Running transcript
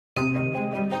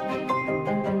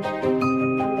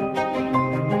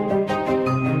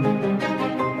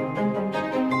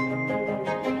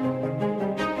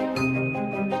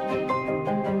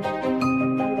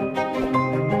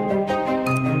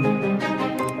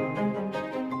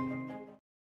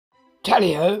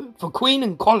Tally-ho for Queen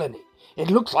and Colony.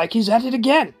 It looks like he's at it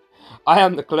again. I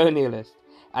am the Colonialist,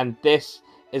 and this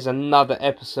is another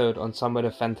episode on some of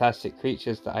the fantastic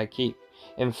creatures that I keep.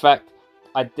 In fact,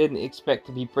 I didn't expect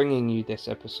to be bringing you this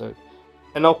episode.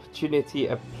 An opportunity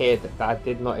appeared that I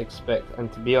did not expect,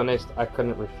 and to be honest, I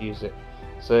couldn't refuse it.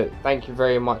 So thank you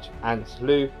very much,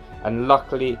 Ants.lou, and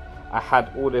luckily I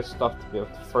had all this stuff to be able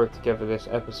to throw together this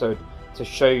episode to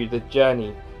show you the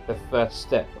journey, the first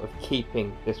step of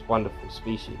keeping this wonderful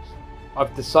species.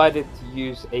 I've decided to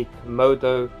use a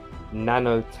Komodo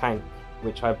Nano tank,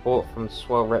 which I bought from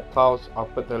Swell Reptiles. I'll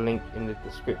put the link in the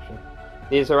description.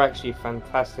 These are actually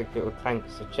fantastic little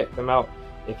tanks, so check them out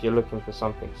if you're looking for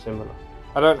something similar.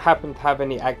 I don't happen to have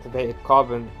any activated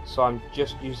carbon, so I'm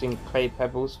just using clay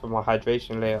pebbles for my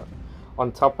hydration layer.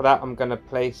 On top of that, I'm going to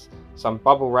place some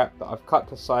bubble wrap that I've cut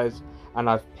to size and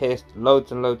I've pierced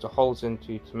loads and loads of holes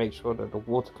into to make sure that the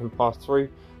water can pass through,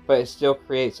 but it still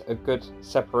creates a good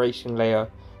separation layer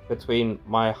between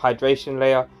my hydration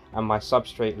layer and my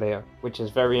substrate layer, which is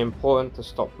very important to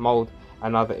stop mold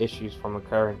and other issues from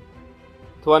occurring.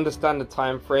 To understand the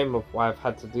time frame of why I've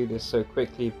had to do this so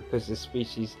quickly, because this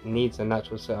species needs a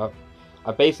natural setup,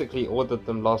 I basically ordered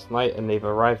them last night and they've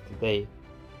arrived today.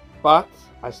 But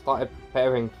I started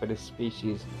preparing for this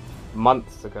species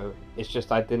months ago. It's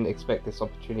just I didn't expect this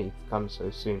opportunity to come so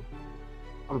soon.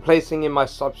 I'm placing in my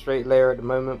substrate layer at the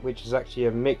moment, which is actually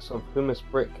a mix of humus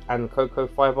brick and cocoa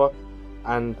fiber,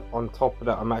 and on top of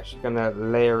that I'm actually going to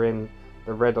layer in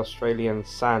the red Australian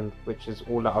sand, which is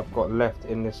all that I've got left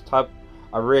in this tub.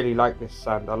 I really like this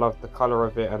sand. I love the colour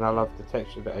of it and I love the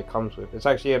texture that it comes with. It's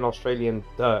actually an Australian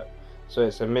dirt, so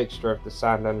it's a mixture of the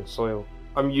sand and soil.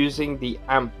 I'm using the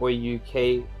Ant.lou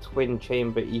UK twin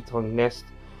chamber Ytong nest.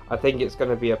 I think it's going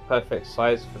to be a perfect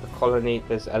size for the colony.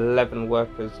 There's 11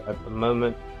 workers at the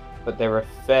moment, but they're a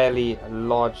fairly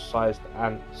large sized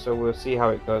ant, so we'll see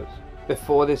how it goes.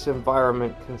 Before this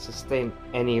environment can sustain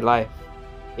any life,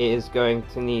 it is going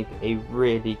to need a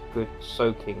really good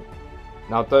soaking.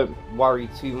 Now don't worry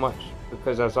too much,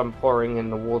 because as I'm pouring in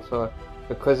the water,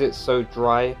 because it's so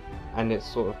dry and it's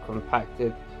sort of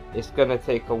compacted, it's going to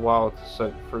take a while to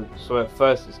soak through. So at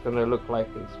first it's going to look like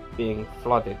it's being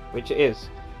flooded, which it is,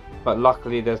 but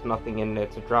luckily there's nothing in there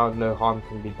to drown, no harm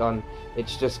can be done.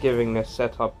 It's just giving the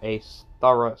setup a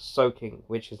thorough soaking,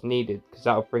 which is needed, because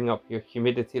that'll bring up your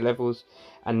humidity levels,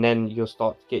 and then you'll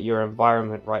start to get your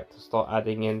environment right to start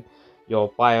adding in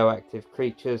your bioactive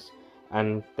creatures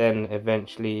and then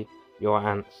eventually your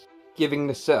ants. Giving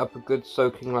the setup a good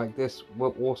soaking like this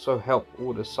will also help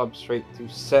all the substrate to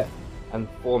set and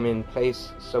form in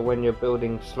place, so when you're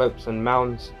building slopes and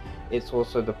mounds, it's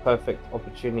also the perfect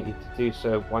opportunity to do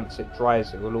so. Once it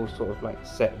dries, it will all sort of like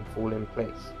set and fall in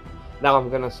place. Now I'm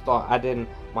going to start adding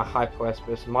my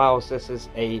Hypoespis miles. This is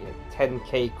a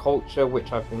 10k culture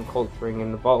which I've been culturing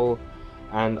in the bottle,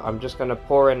 and I'm just going to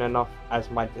pour in enough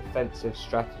as my defensive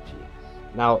strategy.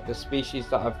 Now the species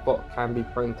that I've got can be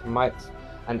prone to mites,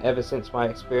 and ever since my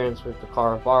experience with the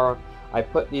Carabara, I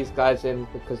put these guys in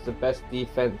because the best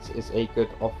defense is a good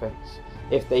offense.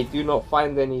 If they do not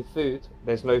find any food,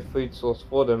 there's no food source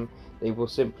for them, they will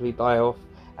simply die off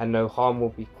and no harm will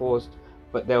be caused,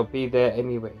 but they'll be there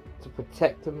anyway to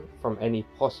protect them from any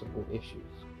possible issues.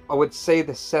 I would say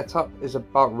the setup is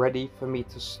about ready for me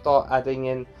to start adding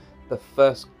in the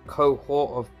first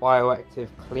cohort of bioactive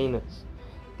cleaners.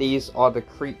 These are the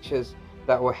creatures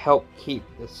that will help keep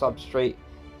the substrate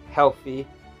healthy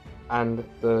and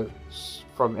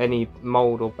from any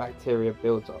mold or bacteria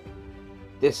buildup.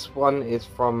 This one is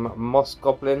from Moss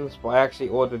Goblins, but I actually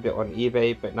ordered it on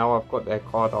eBay, but now I've got their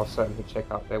card, I'll certainly check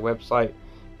out their website.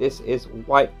 This is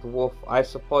white dwarf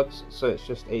isopods, so it's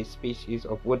just a species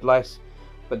of woodlice,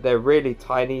 but they're really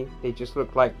tiny. They just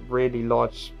look like really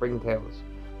large springtails,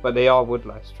 but they are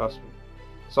woodlice, trust me.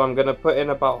 So I'm going to put in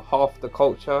about half the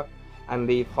culture and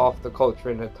leave half the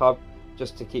culture in the tub,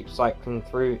 just to keep cycling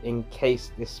through in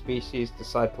case this species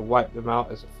decide to wipe them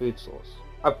out as a food source.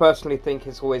 I personally think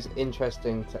it's always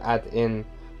interesting to add in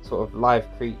sort of live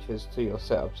creatures to your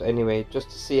setups anyway,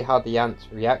 just to see how the ants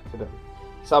react to them.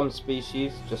 Some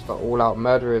species just are all out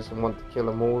murderers and want to kill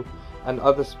them all, and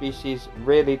other species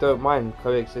really don't mind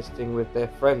coexisting with their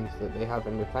friends that they have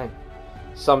in the tank.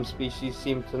 Some species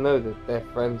seem to know that their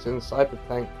friends inside the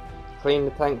tank clean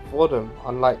the tank for them,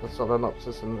 unlike the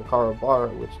Solenopsis and the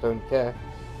Carabara, which don't care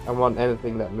and want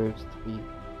anything that moves to be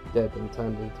dead and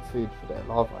turned into food for their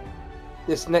larvae.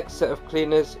 This next set of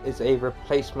cleaners is a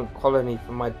replacement colony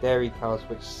for my dairy cows,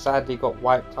 which sadly got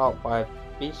wiped out by a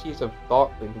species of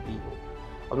darkling beetle.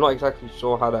 I'm not exactly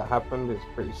sure how that happened, it's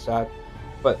pretty sad,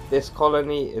 but this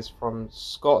colony is from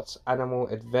Scott's Animal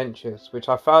Adventures, which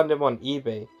I found him on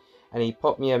eBay, and he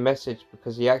popped me a message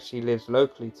because he actually lives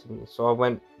locally to me. So I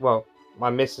went, well, my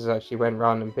missus actually went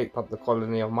round and picked up the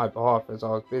colony on my behalf as I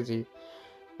was busy.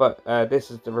 But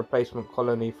this is the replacement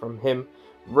colony from him.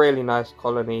 Really nice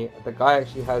colony. The guy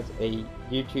actually has a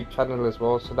YouTube channel as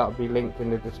well, so that'll be linked in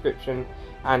the description,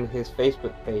 and his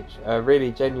Facebook page.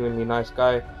 Really genuinely nice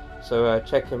guy, so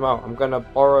check him out. I'm gonna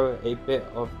borrow a bit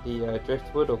of the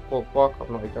driftwood or cork bark.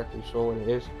 I'm not exactly sure what it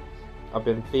is. I've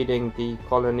been feeding the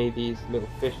colony these little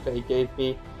fish that he gave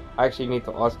me. I actually need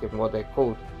to ask him what they're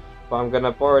called. But I'm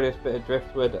gonna borrow this bit of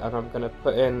driftwood, and I'm gonna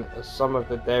put in some of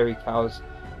the dairy cows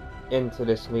into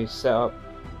this new setup,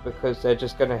 because they're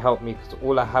just going to help me, because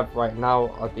all I have right now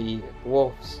are the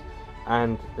dwarfs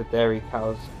and the dairy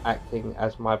cows acting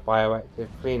as my bioactive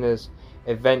cleaners.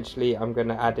 Eventually I'm going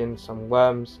to add in some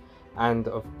worms, and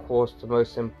of course the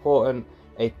most important,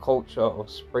 a culture of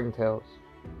springtails.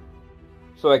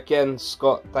 So again,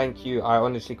 Scott, thank you. I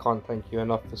honestly can't thank you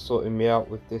enough for sorting me out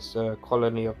with this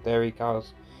colony of dairy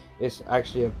cows. It's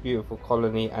actually a beautiful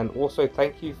colony, and also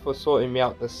thank you for sorting me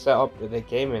out the setup that they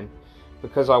came in,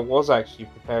 because I was actually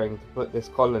preparing to put this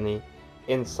colony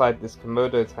inside this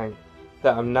Komodo tank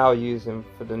that I'm now using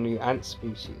for the new ant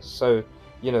species. So,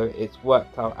 you know, it's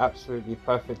worked out absolutely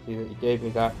perfectly that you gave me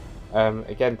that.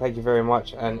 Again, thank you very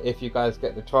much, and if you guys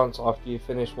get the chance after you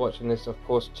finish watching this, of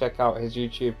course, check out his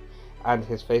YouTube and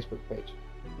his Facebook page.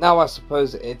 Now I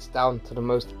suppose it's down to the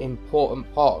most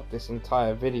important part of this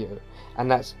entire video, and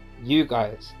that's you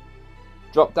guys.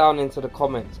 Drop down into the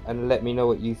comments and let me know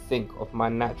what you think of my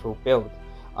natural build.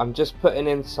 I'm just putting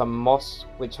in some moss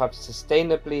which I've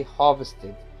sustainably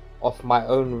harvested off my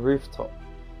own rooftop,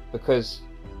 because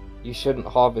you shouldn't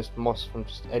harvest moss from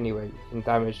just anywhere. You can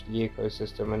damage the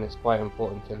ecosystem, and it's quite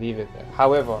important to leave it there.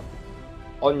 However,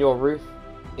 on your roof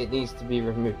it needs to be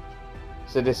removed.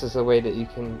 So this is a way that you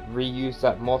can reuse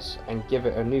that moss and give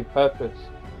it a new purpose,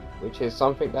 which is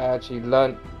something that I actually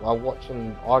learned while watching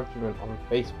an argument on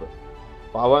Facebook.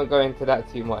 But I won't go into that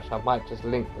too much. I might just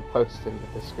link the post in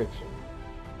the description.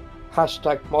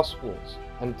 Hashtag Moss Wars,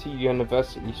 and 2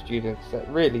 university students that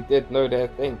really did know their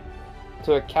thing,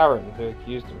 to a Karen who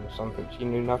accused them of something she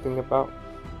knew nothing about.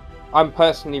 I'm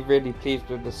personally really pleased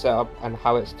with the setup and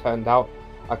how it's turned out.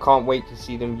 I can't wait to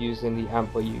see them using the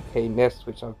Ample UK nest,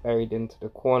 which I've buried into the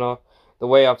corner. The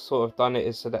way I've sort of done it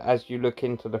is so that as you look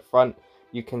into the front,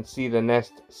 you can see the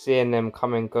nest, seeing them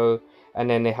come and go, and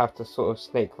then they have to sort of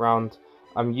snake round.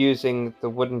 I'm using the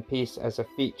wooden piece as a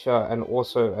feature and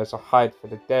also as a hide for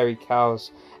the dairy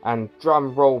cows. And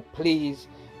drum roll please,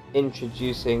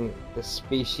 introducing the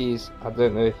species, I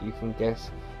don't know if you can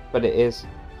guess, but it is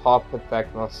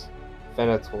Harpegnathos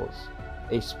Venators,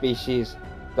 a species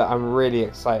that I'm really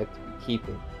excited to be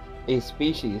keeping. A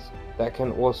species that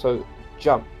can also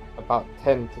jump about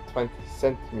 10 to 20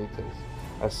 centimeters,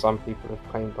 as some people have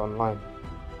claimed online.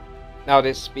 Now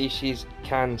this species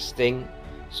can sting,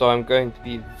 so I'm going to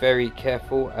be very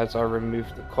careful as I remove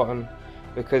the cotton,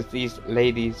 because these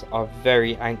ladies are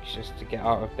very anxious to get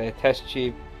out of their test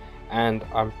tube, and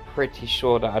I'm pretty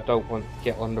sure that I don't want to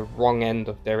get on the wrong end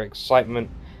of their excitement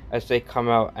as they come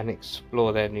out and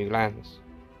explore their new lands.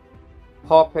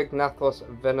 Harpegnathos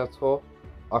Venator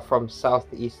are from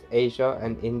Southeast Asia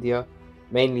and India,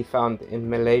 mainly found in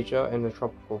Malaysia in the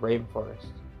tropical rainforest.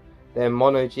 They're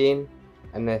monogene,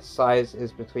 and their size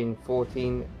is between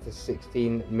 14 to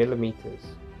 16 millimeters.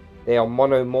 They are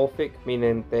monomorphic,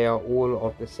 meaning they are all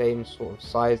of the same sort of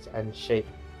size and shape.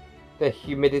 The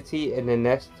humidity in the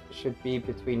nest should be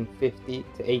between 50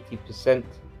 to 80%,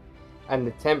 and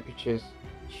the temperatures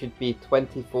should be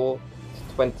 24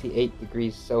 to 28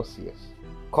 degrees Celsius.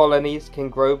 Colonies can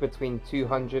grow between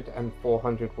 200 and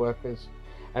 400 workers,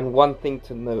 and one thing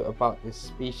to note about this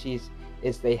species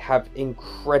is they have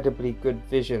incredibly good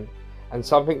vision. And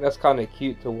something that's kind of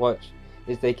cute to watch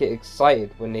is they get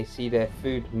excited when they see their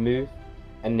food move,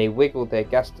 and they wiggle their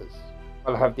gasters.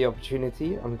 I'll have the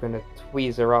opportunity, I'm going to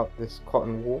tweezer out this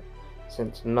cotton wool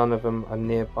since none of them are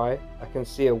nearby. I can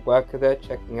see a worker there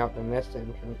checking out the nest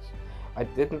entrance. I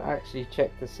didn't actually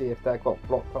check to see if that got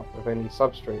blocked up with any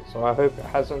substrate, so I hope it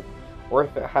hasn't, or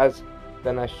if it has,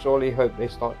 then I surely hope they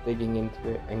start digging into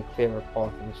it and clear a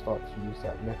path and start to use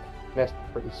that nest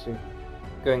pretty soon.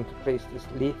 Going to place this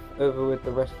leaf over with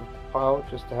the rest of the pile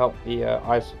just to help the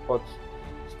isopods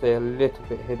stay a little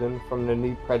bit hidden from the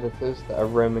new predators that are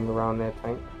roaming around their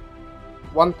tank.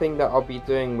 One thing that I'll be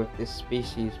doing with this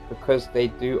species, because they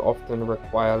do often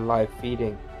require live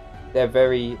feeding, they're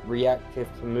very reactive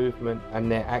to movement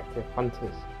and they're active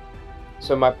hunters.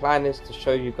 So my plan is to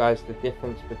show you guys the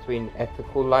difference between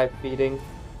ethical live feeding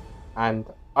and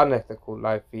unethical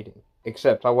live feeding,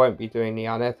 except I won't be doing the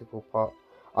unethical part.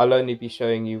 I'll only be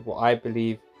showing you what I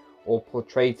believe or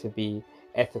portrayed to be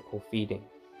ethical feeding.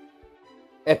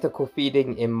 Ethical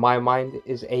feeding, in my mind,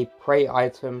 is a prey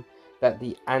item that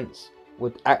the ants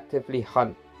would actively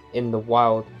hunt in the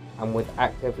wild and would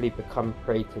actively become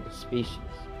prey to the species.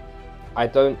 I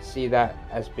don't see that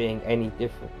as being any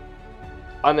different.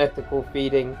 Unethical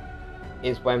feeding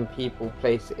is when people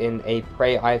place in a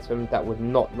prey item that would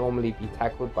not normally be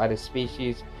tackled by the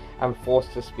species and force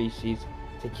the species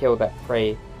to kill that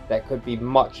prey that could be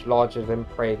much larger than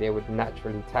prey they would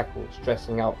naturally tackle,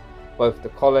 stressing out both the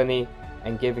colony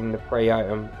and giving the prey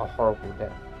item a horrible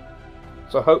death.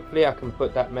 So hopefully I can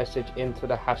put that message into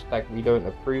the hashtag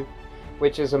 #WeDon'tApprove,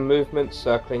 which is a movement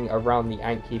circling around the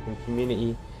ant keeping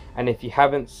community, and if you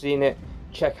haven't seen it,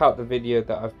 check out the video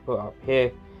that I've put up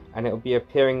here, and it will be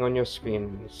appearing on your screen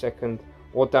in a second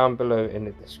or down below in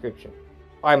the description.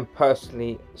 I'm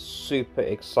personally super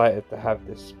excited to have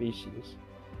this species.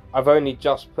 I've only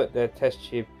just put their test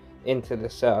tube into the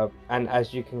setup, and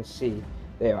as you can see,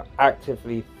 they are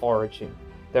actively foraging.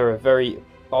 They're a very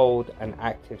bold and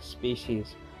active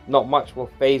species. Not much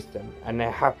will faze them, and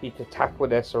they're happy to tackle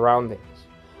their surroundings.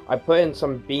 I put in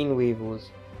some bean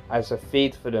weevils as a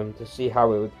feed for them to see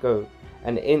how it would go,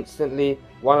 and instantly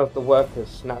one of the workers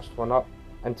snatched one up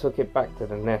and took it back to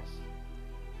the nest.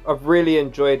 I've really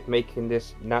enjoyed making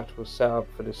this natural setup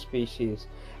for the species,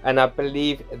 and I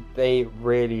believe they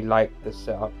really like the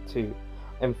setup too.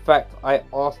 In fact, I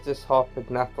asked this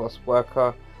Harpegnathos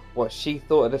worker what she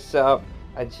thought of the setup,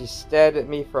 and she stared at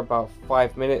me for about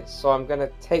 5 minutes, so I'm going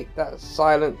to take that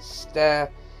silent stare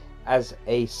as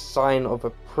a sign of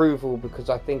approval, because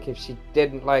I think if she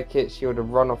didn't like it, she would have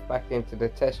run off back into the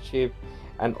test tube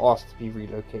and asked to be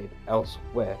relocated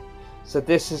elsewhere. So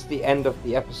this is the end of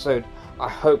the episode. I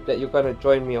hope that you're going to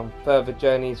join me on further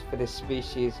journeys for this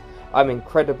species. I'm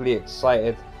incredibly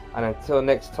excited, and until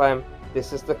next time,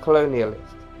 this is the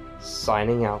Colonialist,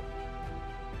 signing out.